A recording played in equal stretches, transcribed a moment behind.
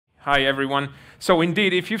Hi, everyone. So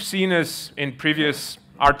indeed, if you've seen us in previous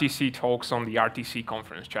RTC talks on the RTC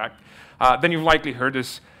conference track, then you've likely heard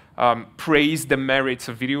us praise the merits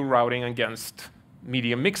of video routing against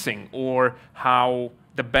media mixing, or how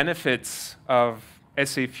the benefits of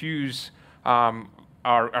SAFUs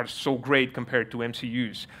are so great compared to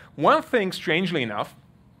MCUs. One thing, strangely enough,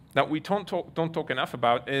 that we don't talk enough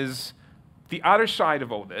about is the other side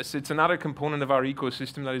of all this. It's another component of our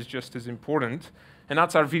ecosystem that is just as important, and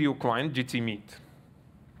that's our video client, Jitsi Meet.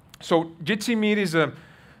 So Jitsi Meet is a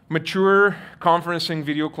mature conferencing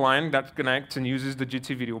video client that connects and uses the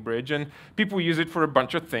Jitsi Video Bridge, and people use it for a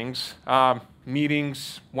bunch of things: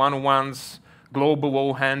 meetings, one-on-ones, global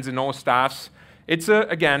all hands and all staffs. It's,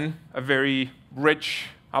 again, a very rich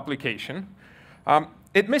application.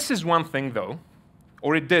 It misses one thing, though,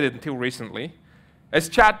 or it did until recently. As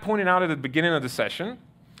Chad pointed out at the beginning of the session,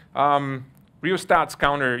 Rheostats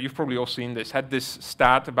Counter, you've probably all seen this, had this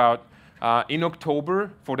stat about in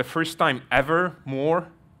October, for the first time ever, more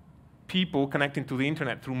people connecting to the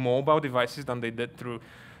internet through mobile devices than they did through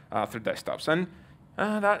desktops. And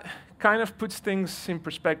that kind of puts things in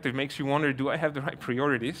perspective, makes you wonder, do I have the right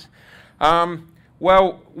priorities?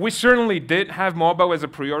 Well, we certainly did have mobile as a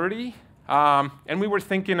priority, and we were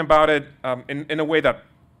thinking about it in a way that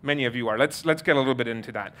many of you are. Let's get a little bit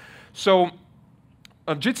into that. So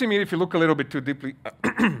Jitsi Meet, if you look a little bit too deeply,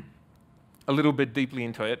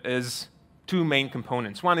 into it, is two main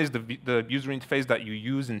components. One is the user interface that you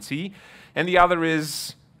use and see, and the other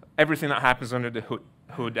is everything that happens under the hood.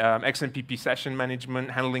 XMPP session management,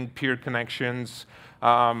 handling peer connections,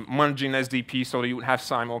 merging SDP so that you would have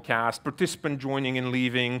simulcast, participant joining and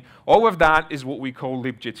leaving. All of that is what we call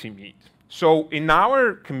libjitsi Meet. So in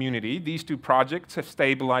our community, these two projects have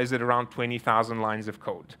stabilized at around 20,000 lines of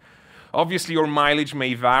code. Obviously, your mileage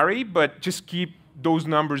may vary, but just keep those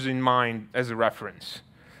numbers in mind as a reference.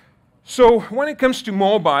 So when it comes to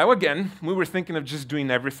mobile, again, we were thinking of just doing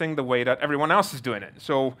everything the way that everyone else is doing it.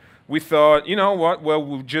 So we thought, you know what, well,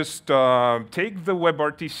 we'll just take the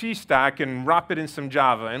WebRTC stack and wrap it in some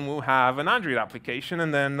Java, and we'll have an Android application,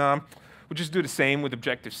 and then we'll just do the same with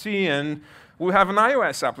Objective-C, and we'll have an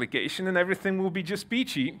iOS application, and everything will be just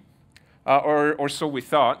peachy, or so we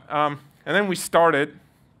thought. And then we started,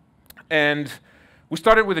 and we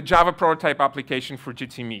started with a Java prototype application for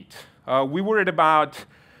Jitsi Meet. We were at about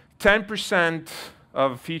 10%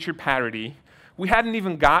 of feature parity. We hadn't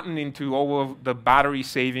even gotten into all of the battery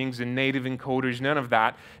savings and native encoders, none of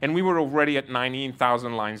that, and we were already at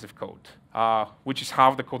 19,000 lines of code, which is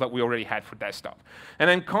half the code that we already had for desktop. And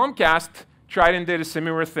then Comcast tried and did a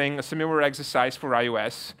similar thing, a similar exercise for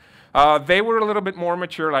iOS. They were a little bit more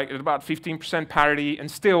mature, like at about 15% parity, and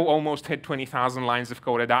still almost hit 20,000 lines of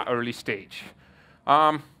code at that early stage.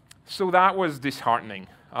 So that was disheartening,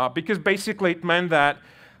 because basically it meant that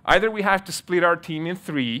either we have to split our team in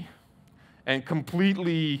three and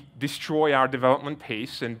completely destroy our development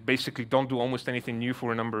pace and basically don't do almost anything new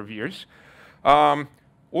for a number of years,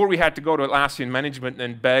 or we had to go to Atlassian management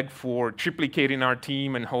and beg for triplicating our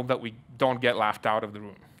team and hope that we don't get laughed out of the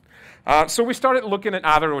room. So we started looking at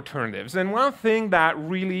other alternatives. And one thing that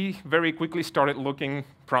really very quickly started looking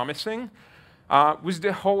promising was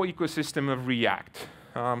the whole ecosystem of React.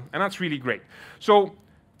 And that's really great. So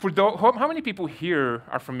for how many people here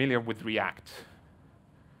are familiar with React?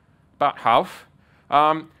 About half.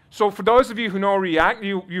 So for those of you who know React,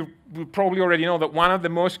 you probably already know that one of the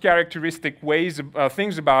most characteristic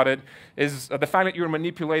things about it is the fact that you're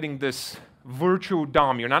manipulating this virtual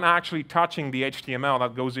DOM. You're not actually touching the HTML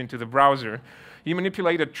that goes into the browser. You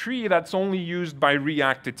manipulate a tree that's only used by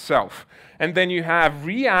React itself. And then you have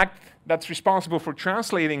React that's responsible for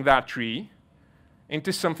translating that tree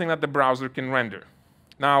into something that the browser can render.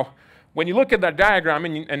 Now, when you look at that diagram,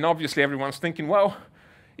 and obviously everyone's thinking, well,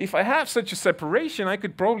 if I have such a separation, I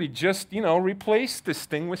could probably just, replace this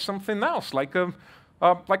thing with something else, like a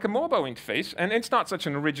mobile interface. And it's not such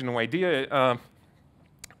an original idea.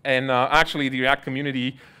 Actually, the React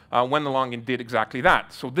community went along and did exactly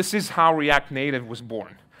that. So this is how React Native was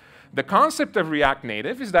born. The concept of React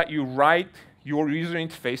Native is that you write your user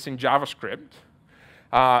interface in JavaScript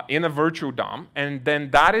in a virtual DOM, and then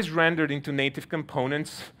that is rendered into native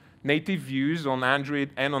components, native views on Android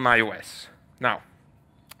and on iOS. Now,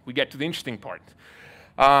 we get to the interesting part.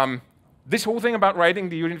 This whole thing about writing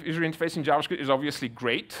the user interface in JavaScript is obviously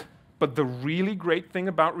great, but the really great thing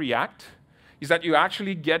about React is that you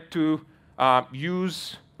actually get to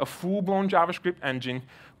use a full-blown JavaScript engine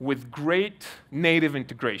with great native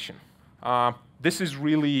integration. This is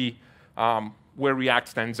really where React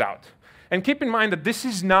stands out. And keep in mind that this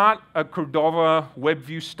is not a Cordova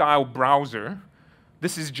WebView-style browser.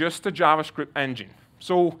 This is just a JavaScript engine.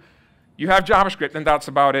 So you have JavaScript, and that's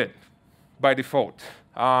about it by default.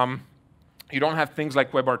 You don't have things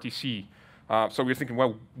like WebRTC. So you're thinking,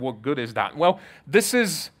 well, what good is that? Well, this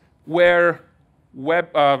is where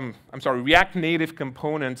React Native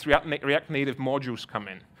components, React Native modules come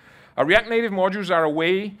in. React Native modules are a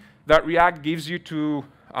way that React gives you to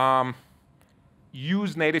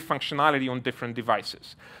use native functionality on different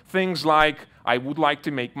devices. Things like, I would like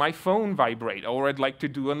to make my phone vibrate, or I'd like to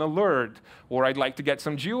do an alert, or I'd like to get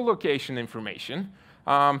some geolocation information.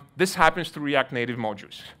 This happens through React Native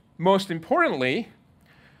modules. Most importantly,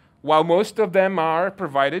 while most of them are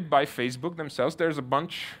provided by Facebook themselves, there's a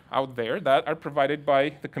bunch out there that are provided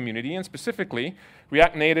by the community, and specifically,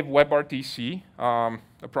 React Native WebRTC,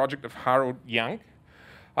 a project of Harold Young,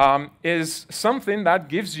 is something that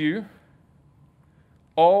gives you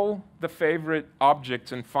all the favorite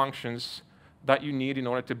objects and functions that you need in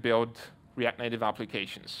order to build React Native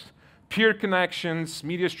applications. Peer connections,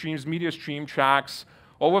 media stream tracks,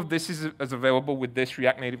 all of this is available with this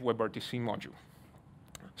React Native WebRTC module.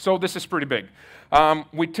 So this is pretty big.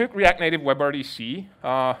 We took React Native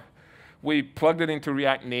WebRTC, we plugged it into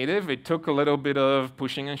React Native. It took a little bit of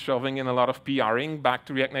pushing and shoving and a lot of PRing back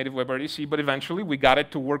to React Native WebRTC, but eventually we got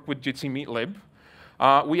it to work with Jitsi Meatlib.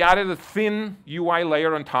 We added a thin UI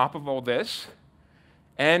layer on top of all this,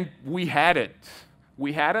 and we had it.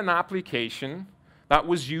 We had an application that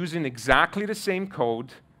was using exactly the same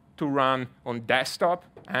code to run on desktop,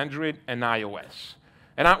 Android, and iOS.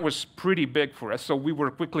 And that was pretty big for us, so we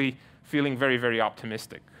were quickly feeling very, very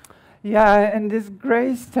optimistic. Yeah, and this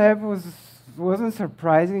gray step wasn't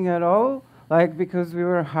surprising at all, like because we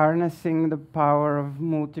were harnessing the power of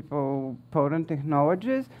multiple potent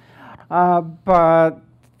technologies. But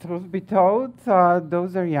truth be told,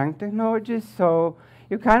 those are young technologies, so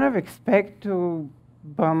you kind of expect to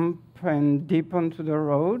bump and dip onto the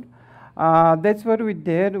road. That's what we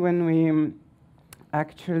did when we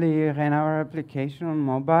actually ran our application on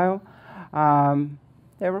mobile.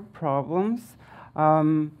 There were problems.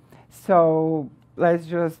 So let's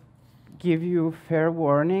just give you fair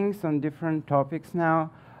warnings on different topics now,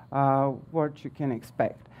 what you can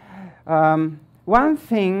expect. One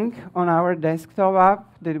thing on our desktop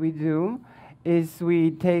app that we do is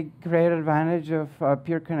we take great advantage of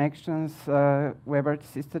peer connections,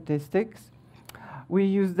 WebRTC statistics. We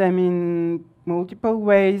use them in multiple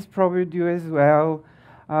ways, probably do as well.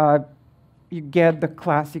 You get the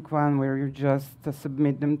classic one where you just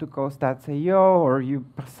submit them to co-stats.io, or you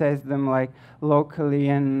process them like locally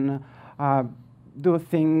and do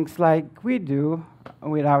things like we do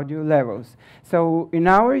with audio levels. So in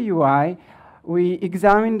our UI, we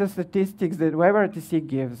examine the statistics that WebRTC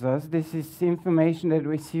gives us. This is information that we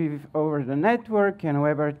receive over the network, and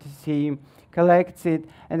WebRTC collects it,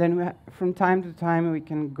 and then from time to time we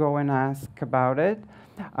can go and ask about it.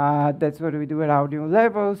 That's what we do at audio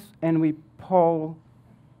levels, and we poll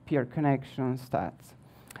peer connection stats.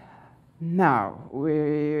 Now,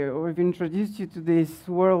 we've introduced you to this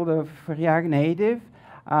world of React Native,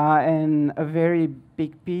 and a very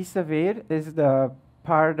big piece of it is the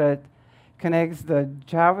part that connects the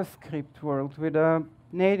JavaScript world with the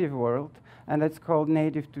native world, and that's called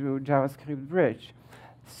native to JavaScript bridge.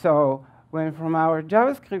 So when from our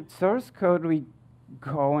JavaScript source code we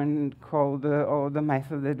go and call all the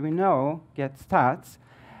method that we know, get stats,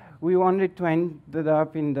 we wanted to end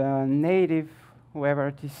up in the native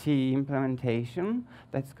WebRTC implementation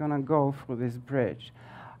that's going to go through this bridge.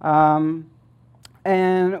 And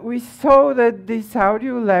we saw that these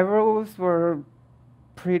audio levels were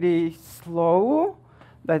pretty slow.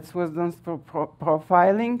 That was done for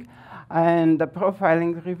profiling. And the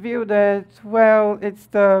profiling revealed that, well, it's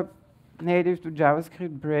the native to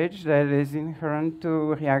JavaScript bridge that is inherent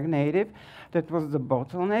to React Native. That was the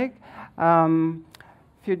bottleneck.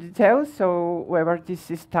 Few details. So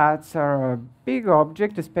WebRTC stats are a big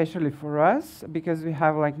object, especially for us, because we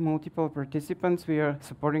have like multiple participants. We are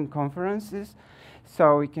supporting conferences.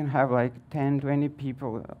 So we can have like 10, 20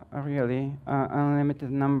 people, a really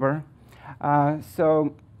unlimited number.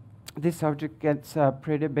 So this object gets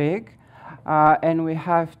pretty big. And we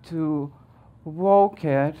have to walk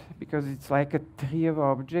it, because it's like a tree of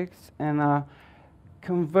objects, and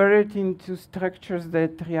convert it into structures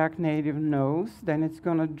that React Native knows. Then it's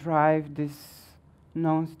going to drive this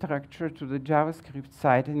known structure to the JavaScript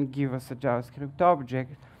side and give us a JavaScript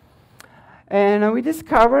object. And we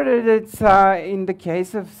discovered that it's, in the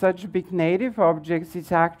case of such big native objects,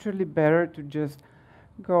 it's actually better to just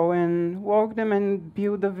go and walk them and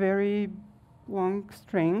build a very long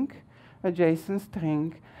string, a JSON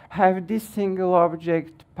string, have this single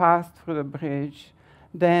object pass through the bridge,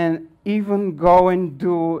 than even go and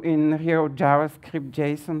do in real JavaScript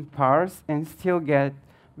JSON parse and still get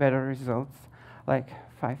better results, like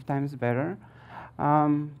 5 times better.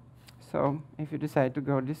 So if you decide to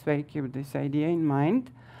go this way, keep this idea in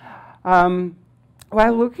mind.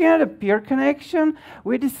 While looking at a peer connection,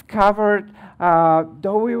 we discovered,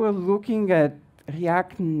 though we were looking at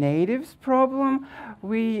React Native's problem,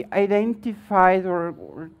 we identified or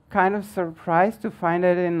were kind of surprised to find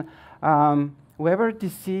that in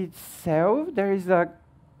WebRTC itself, there is a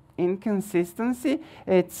inconsistency.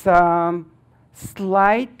 It's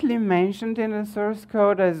slightly mentioned in the source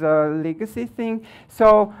code as a legacy thing.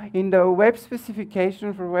 So in the web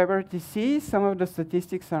specification for WebRTC, some of the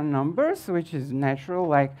statistics are numbers, which is natural,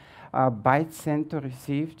 like bytes sent or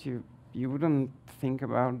received. You wouldn't think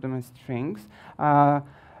about them as strings.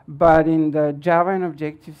 But in the Java and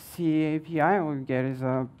Objective-C API, what we get is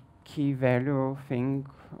a key value thing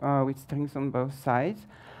with strings on both sides.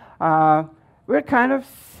 We're kind of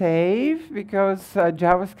safe because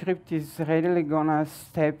JavaScript is readily gonna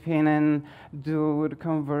step in and do the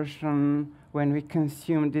conversion when we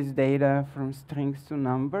consume this data from strings to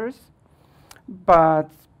numbers.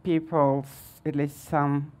 But people, at least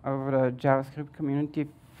some of the JavaScript community,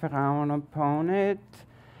 frown upon it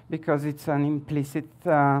because it's an implicit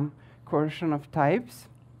coercion of types.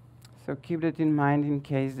 So keep that in mind in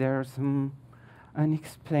case there are some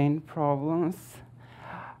unexplained problems.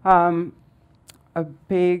 A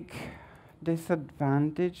big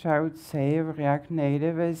disadvantage, I would say, of React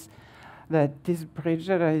Native is that this bridge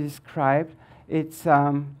that I described, it's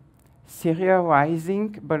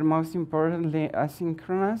serializing, but most importantly,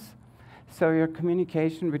 asynchronous. So your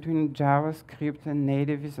communication between JavaScript and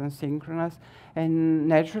native is asynchronous, and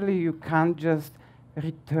naturally you can't just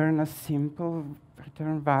return a simple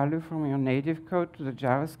return value from your native code to the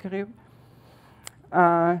JavaScript.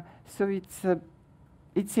 So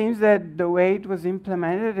it seems that the way it was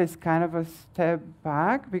implemented is kind of a step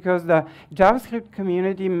back because the JavaScript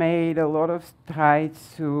community made a lot of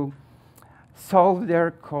strides to solve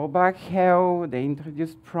their callback hell. They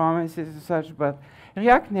introduced promises and such, but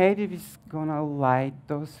React Native is gonna light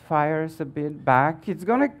those fires a bit back. It's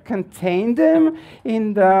gonna contain them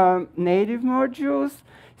in the native modules.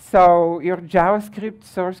 So your JavaScript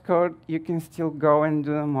source code, you can still go and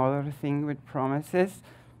do the other thing with promises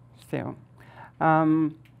still.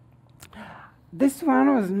 This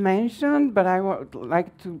one was mentioned, but I would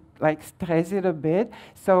like to stress it a bit.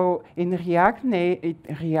 So in React, the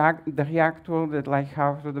React world that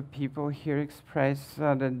half of the people here express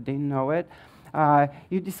that they know it,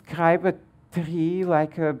 you describe a tree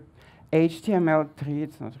like a HTML tree.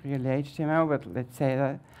 It's not really HTML, but let's say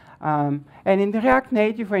that. And in the React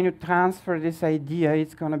Native, when you transfer this idea,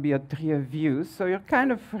 it's going to be a tree of views. So you're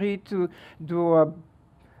kind of free to do a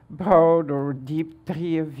broad or deep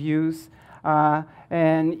tree of views.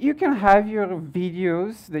 And you can have your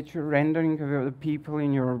videos that you're rendering of the people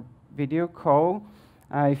in your video call.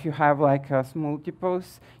 If you have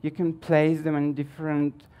multiples, you can place them in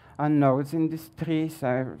different nodes in this tree.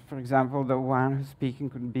 So, for example, the one who's speaking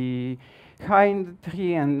could be high in the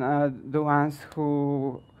tree, and the ones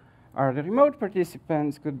who are the remote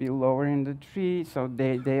participants could be lower in the tree. So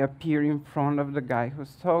they appear in front of the guy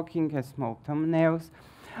who's talking, has small thumbnails.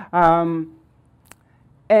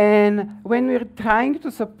 And when we're trying to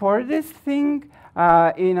support this thing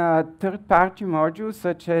in a third-party module,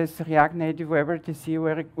 such as React Native WebRTC,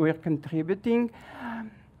 where we're contributing,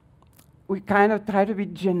 we kind of try to be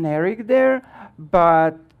generic there,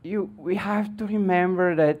 but we have to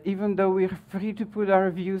remember that even though we're free to put our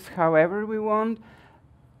views however we want,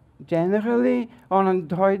 generally on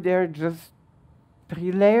Android there are just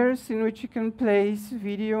 3 layers in which you can place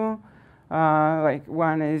video.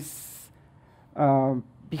 One is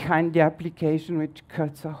behind the application, which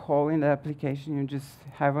cuts a hole in the application. You just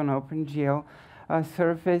have an OpenGL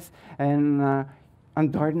surface, and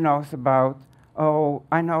Android knows about,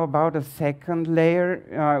 I know about a second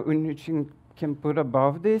layer in which you can put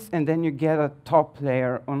above this, and then you get a top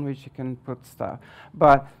layer on which you can put stuff.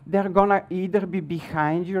 But they're gonna either be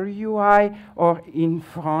behind your UI or in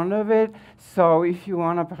front of it. So if you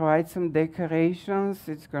wanna provide some decorations,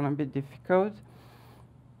 it's gonna be difficult.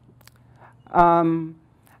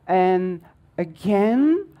 And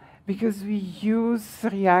again, because we use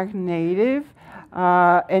React Native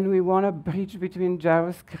and we want to bridge between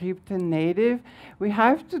JavaScript and native, we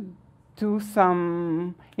have to do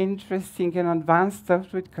some interesting and advanced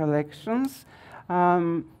stuff with collections.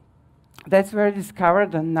 That's where I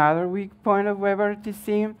discovered another weak point of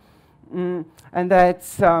WebRTC, and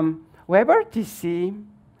that's WebRTC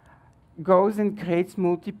goes and creates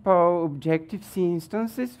multiple Objective-C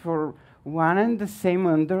instances for one and the same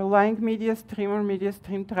underlying media stream or media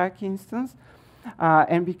stream track instance.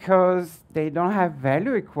 And because they don't have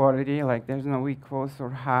value equality, like there's no equals or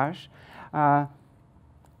hash,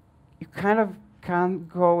 you kind of can't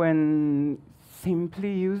go and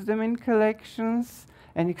simply use them in collections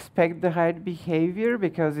and expect the right behavior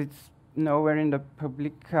because it's nowhere in the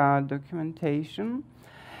public documentation.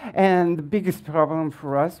 And the biggest problem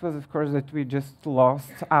for us was, of course, that we just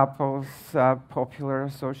lost Apple's popular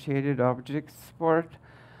associated object support.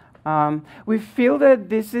 We feel that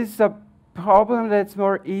this is a problem that's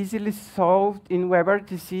more easily solved in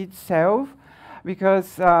WebRTC itself,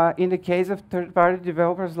 because in the case of third-party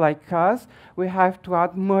developers like us, we have to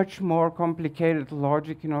add much more complicated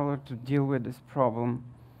logic in order to deal with this problem.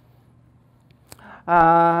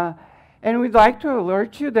 And we'd like to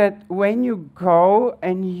alert you that when you go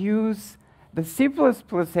and use the C++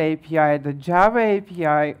 API, the Java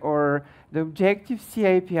API, or the Objective-C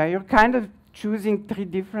API, you're kind of choosing three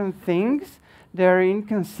different things. There are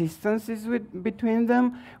inconsistencies between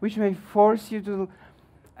them, which may force you to,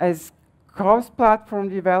 as cross-platform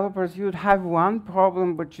developers, you'd have one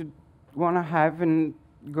problem, but you'd want to have and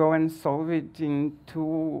go and solve it in two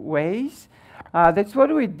ways. That's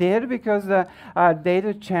what we did because the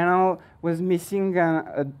data channel was missing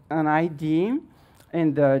an ID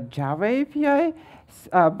in the Java API,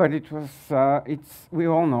 but it was, we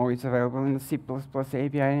all know it's available in the C++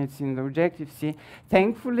 API and it's in the Objective-C.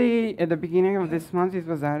 Thankfully, at the beginning of this month, it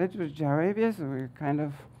was added to Java API, so we're kind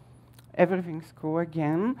of, everything's cool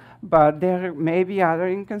again, but there may be other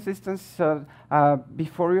inconsistencies. So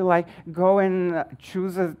before you go and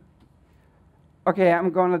choose a, okay,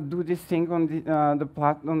 I'm gonna do this thing on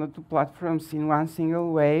the two platforms in one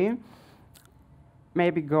single way,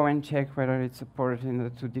 maybe go and check whether it's supported in the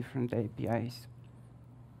two different APIs.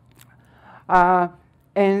 And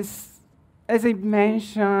as I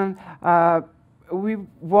mentioned, we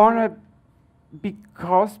want to be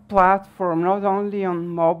cross-platform, not only on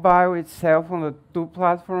mobile itself, on the two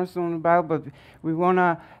platforms on mobile, but we want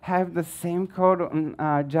to have the same code on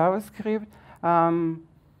JavaScript.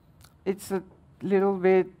 It's a little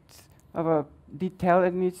bit of a detail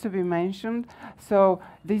that needs to be mentioned. So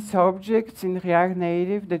these objects in React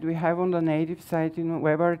Native that we have on the native side in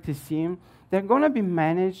WebRTC, they're going to be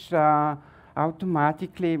managed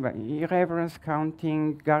automatically by irreverence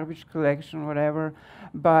counting, garbage collection, whatever.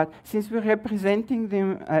 But since we're representing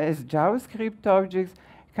them as JavaScript objects,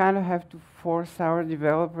 kind of have to force our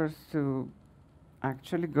developers to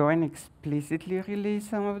actually go and explicitly release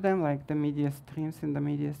some of them, like the media streams and the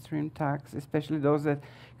media stream tags, especially those that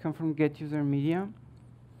come from get user media.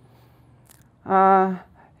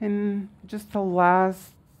 And just the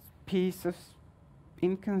last piece of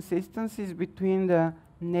inconsistencies between the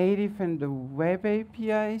native and the web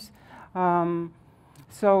APIs.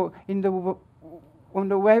 So in the on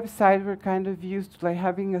the website, we're kind of used to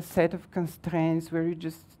having a set of constraints where you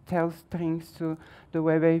just tell strings to the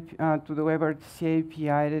web to the WebRTC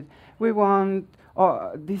API that we want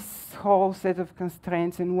this whole set of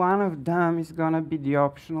constraints, and one of them is going to be the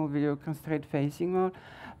optional video constraint facing mode.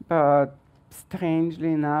 But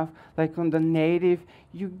strangely enough, like on the native,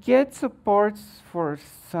 you get supports for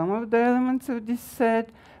some of the elements of this set,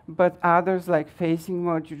 but others, like facing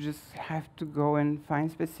mode, you just have to go and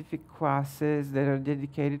find specific classes that are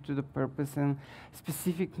dedicated to the purpose, and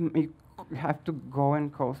you have to go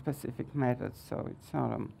and call specific methods. So it's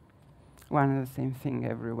not one and the same thing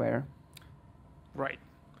everywhere. Right.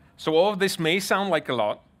 So all of this may sound like a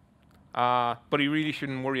lot, but you really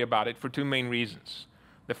shouldn't worry about it for two main reasons.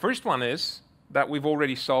 The first one is that we've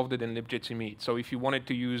already solved it in libjitsi meet. So if you wanted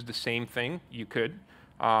to use the same thing, you could.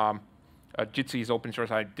 Jitsi is open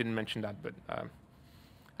source. I didn't mention that, but I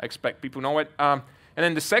expect people know it. And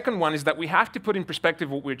then the second one is that we have to put in perspective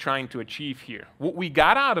what we're trying to achieve here. What we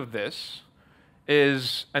got out of this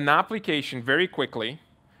is an application very quickly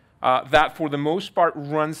that, for the most part,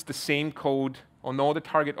 runs the same code on all the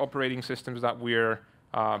target operating systems that we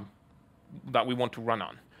want to run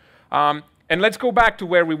on. And let's go back to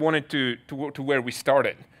where we wanted to where we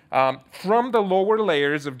started. From the lower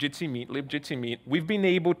layers of Jitsi Meet, libjitsi Meet, we've been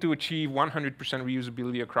able to achieve 100%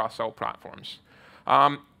 reusability across all platforms.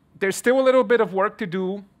 There's still a little bit of work to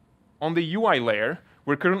do on the UI layer.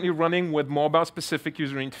 We're currently running with mobile-specific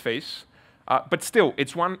user interface, but still,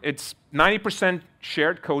 it's 90%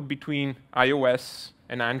 shared code between iOS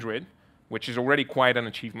and Android, which is already quite an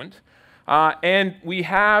achievement. And we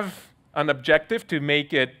have an objective to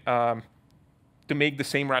make the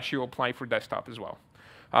same ratio apply for desktop as well.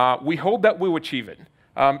 We hope that we'll achieve it.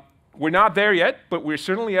 We're not there yet, but we're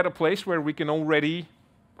certainly at a place where we can already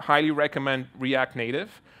highly recommend React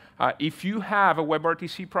Native. If you have a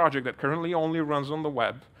WebRTC project that currently only runs on the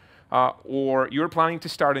web, or you're planning to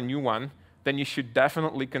start a new one, then you should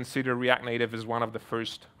definitely consider React Native as one of the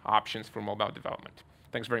first options for mobile development.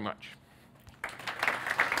 Thanks very much.